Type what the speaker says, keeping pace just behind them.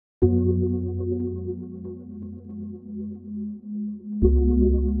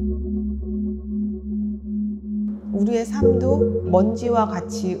우리의 삶도 먼지와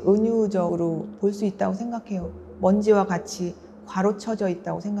같이 은유적으로 볼 수 있다고 생각해요. 먼지와 같이 괄호쳐져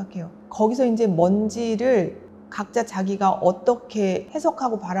있다고 생각해요. 거기서 이제 먼지를 각자 자기가 어떻게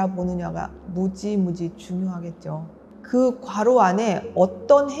해석하고 바라보느냐가 무지 중요하겠죠. 그 괄호 안에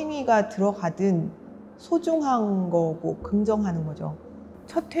어떤 행위가 들어가든 소중한 거고 긍정하는 거죠.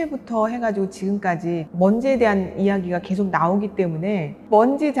 첫 회부터 해가지고 지금까지 먼지에 대한 이야기가 계속 나오기 때문에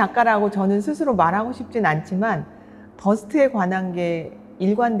먼지 작가라고 저는 스스로 말하고 싶진 않지만 더스트에 관한 게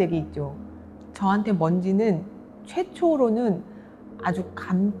일관되게 있죠. 저한테 먼지는 최초로는 아주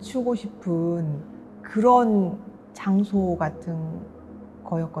감추고 싶은 그런 장소 같은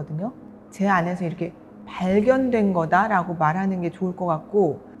거였거든요. 제 안에서 이렇게 발견된 거다라고 말하는 게 좋을 것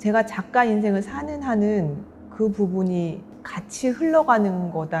같고, 제가 작가 인생을 사는 한은 그 부분이 같이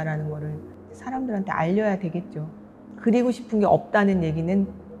흘러가는 거다라는 거를 사람들한테 알려야 되겠죠. 그리고 싶은 게 없다는 얘기는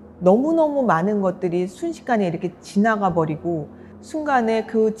너무너무 많은 것들이 순식간에 이렇게 지나가 버리고 순간에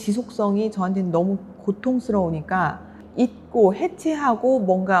그 지속성이 저한테는 너무 고통스러우니까 잊고 해체하고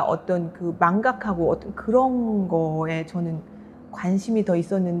뭔가 어떤 그 망각하고 어떤 그런 거에 저는 관심이 더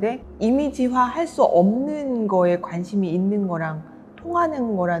있었는데, 이미지화 할 수 없는 거에 관심이 있는 거랑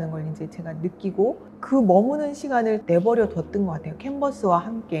통하는 거라는 걸 이제 제가 느끼고 그 머무는 시간을 내버려 뒀던 것 같아요. 캔버스와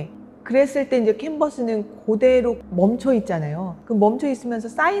함께. 그랬을 때 이제 캔버스는 그대로 멈춰 있잖아요. 그 멈춰 있으면서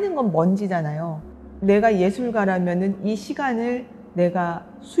쌓이는 건 먼지잖아요. 내가 예술가라면은 이 시간을 내가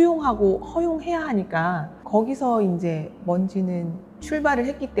수용하고 허용해야 하니까 거기서 이제 먼지는 출발을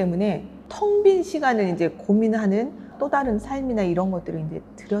했기 때문에 텅 빈 시간을 이제 고민하는 또 다른 삶이나 이런 것들을 이제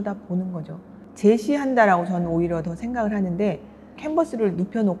들여다보는 거죠. 제시한다라고 저는 오히려 더 생각을 하는데, 캔버스를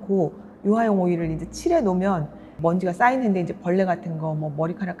눕혀놓고 유화용 오일을 이제 칠해 놓으면 먼지가 쌓이는데 이제 벌레 같은 거, 뭐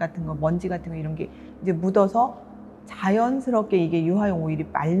머리카락 같은 거, 먼지 같은 거 이런 게 이제 묻어서 자연스럽게 이게 유화용 오일이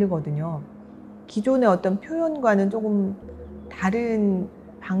마르거든요. 기존의 어떤 표현과는 조금 다른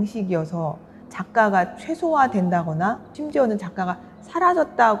방식이어서 작가가 최소화된다거나 심지어는 작가가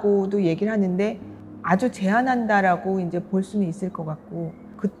사라졌다고도 얘기를 하는데 아주 제한한다라고 이제 볼 수는 있을 것 같고,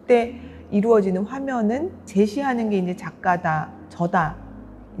 그때 이루어지는 화면은 제시하는 게 이제 작가다, 저다,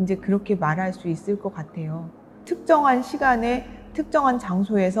 이제 그렇게 말할 수 있을 것 같아요. 특정한 시간에 특정한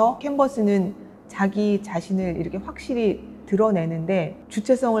장소에서 캔버스는 자기 자신을 이렇게 확실히 드러내는데,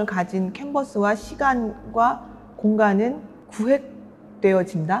 주체성을 가진 캔버스와 시간과 공간은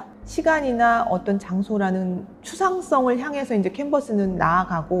구획되어진다? 시간이나 어떤 장소라는 추상성을 향해서 이제 캔버스는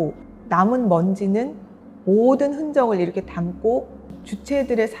나아가고, 남은 먼지는 모든 흔적을 이렇게 담고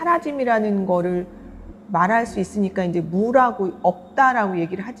주체들의 사라짐이라는 거를 말할 수 있으니까 이제 무라고 없다라고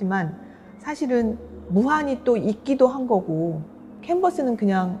얘기를 하지만 사실은 무한히 또 있기도 한 거고, 캔버스는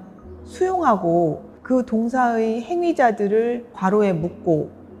그냥 수용하고 그 동사의 행위자들을 괄호에 묶고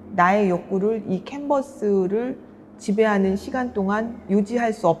나의 욕구를 이 캔버스를 지배하는 시간 동안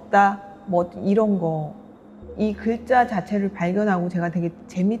유지할 수 없다, 뭐 이런 거. 이 글자 자체를 발견하고 제가 되게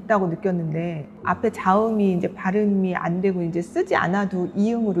재밌다고 느꼈는데, 앞에 자음이 이제 발음이 안 되고 이제 쓰지 않아도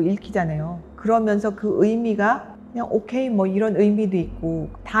이음으로 읽히잖아요. 그러면서 그 의미가 그냥 오케이 뭐 이런 의미도 있고,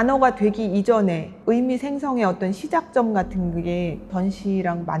 단어가 되기 이전에 의미 생성의 어떤 시작점 같은 게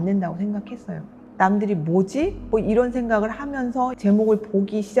전시랑 맞는다고 생각했어요. 남들이 뭐지? 뭐 이런 생각을 하면서 제목을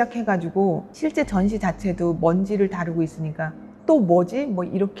보기 시작해가지고 실제 전시 자체도 먼지를 다루고 있으니까 또 뭐지? 뭐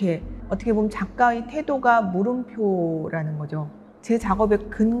이렇게 어떻게 보면 작가의 태도가 물음표라는 거죠. 제 작업의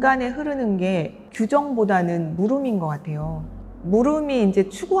근간에 흐르는 게 규정보다는 물음인 것 같아요. 물음이 이제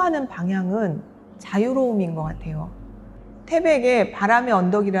추구하는 방향은 자유로움인 것 같아요. 태백에 바람의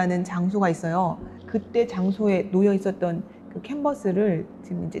언덕이라는 장소가 있어요. 그때 장소에 놓여 있었던 그 캔버스를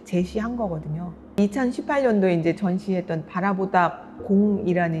지금 이제 제시한 거거든요. 2018년도에 이제 전시했던 바라보다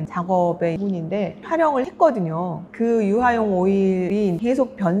공이라는 작업의 부분인데 촬영을 했거든요. 그 유화용 오일이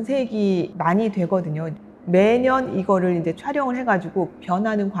계속 변색이 많이 되거든요. 매년 이거를 이제 촬영을 해가지고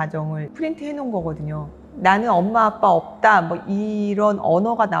변하는 과정을 프린트 해 놓은 거거든요. 나는 엄마 아빠 없다 뭐 이런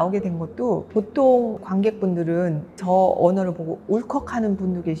언어가 나오게 된 것도, 보통 관객분들은 저 언어를 보고 울컥하는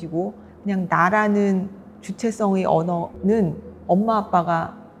분도 계시고, 그냥 나라는 주체성의 언어는 엄마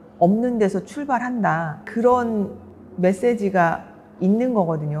아빠가 없는 데서 출발한다, 그런 메시지가 있는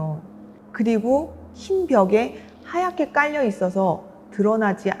거거든요. 그리고 흰 벽에 하얗게 깔려 있어서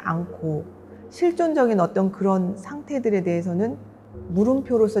드러나지 않고 실존적인 어떤 그런 상태들에 대해서는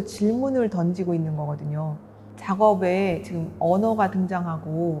물음표로서 질문을 던지고 있는 거거든요. 작업에 지금 언어가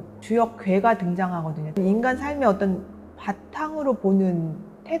등장하고 주역괴가 등장하거든요. 인간 삶의 어떤 바탕으로 보는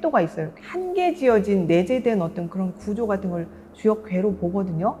태도가 있어요. 한계 지어진 내재된 어떤 그런 구조 같은 걸 주역괴로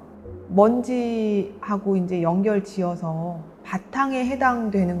보거든요. 먼지하고 이제 연결 지어서 바탕에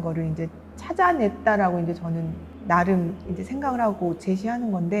해당되는 거를 이제 찾아냈다라고 이제 저는 나름 이제 생각을 하고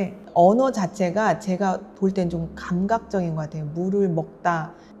제시하는 건데, 언어 자체가 제가 볼 땐 좀 감각적인 것 같아요. 물을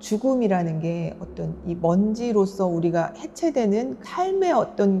먹다, 죽음이라는 게 어떤 이 먼지로서 우리가 해체되는 삶의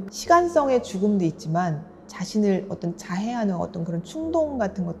어떤 시간성의 죽음도 있지만 자신을 어떤 자해하는 어떤 그런 충동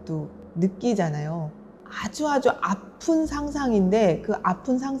같은 것도 느끼잖아요. 아주 아픈 상상인데 그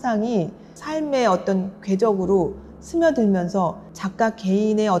아픈 상상이 삶의 어떤 궤적으로 스며들면서 작가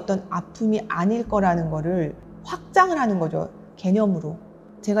개인의 어떤 아픔이 아닐 거라는 거를 확장을 하는 거죠. 개념으로.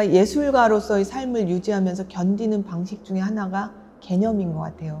 제가 예술가로서의 삶을 유지하면서 견디는 방식 중에 하나가 개념인 것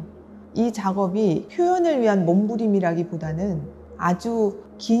같아요. 이 작업이 표현을 위한 몸부림이라기보다는 아주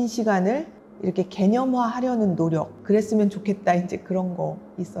긴 시간을 이렇게 개념화하려는 노력, 그랬으면 좋겠다, 이제 그런 거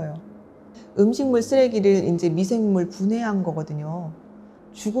있어요. 음식물 쓰레기를 이제 미생물 분해한 거거든요.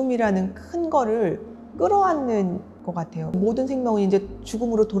 죽음이라는 큰 거를 끌어안는 것 같아요. 모든 생명은 이제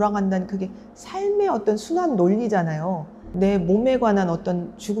죽음으로 돌아간다는 그게 삶의 어떤 순환 논리잖아요. 내 몸에 관한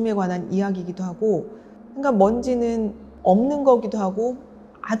어떤 죽음에 관한 이야기이기도 하고, 그러니까 먼지는 없는 거기도 하고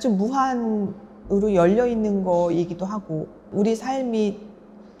아주 무한으로 열려 있는 거이기도 하고, 우리 삶이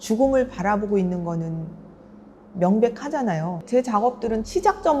죽음을 바라보고 있는 거는 명백하잖아요. 제 작업들은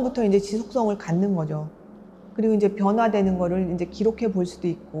시작 전부터 이제 지속성을 갖는 거죠. 그리고 이제 변화되는 거를 이제 기록해 볼 수도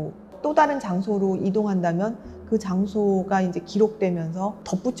있고, 또 다른 장소로 이동한다면 그 장소가 이제 기록되면서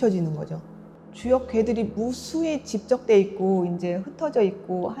덧붙여지는 거죠. 주역 궤들이 무수히 집적돼 있고 이제 흩어져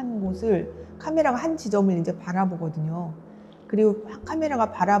있고 한 곳을 카메라가 한 지점을 이제 바라보거든요. 그리고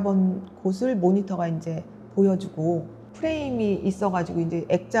카메라가 바라본 곳을 모니터가 이제 보여주고, 프레임이 있어가지고 이제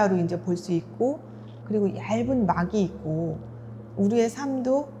액자로 이제 볼 수 있고, 그리고 얇은 막이 있고, 우리의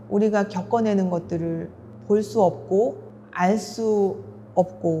삶도 우리가 겪어내는 것들을 볼 수 없고 알 수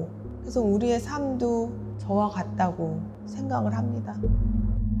없고, 그래서 우리의 삶도 저와 같다고 생각을 합니다.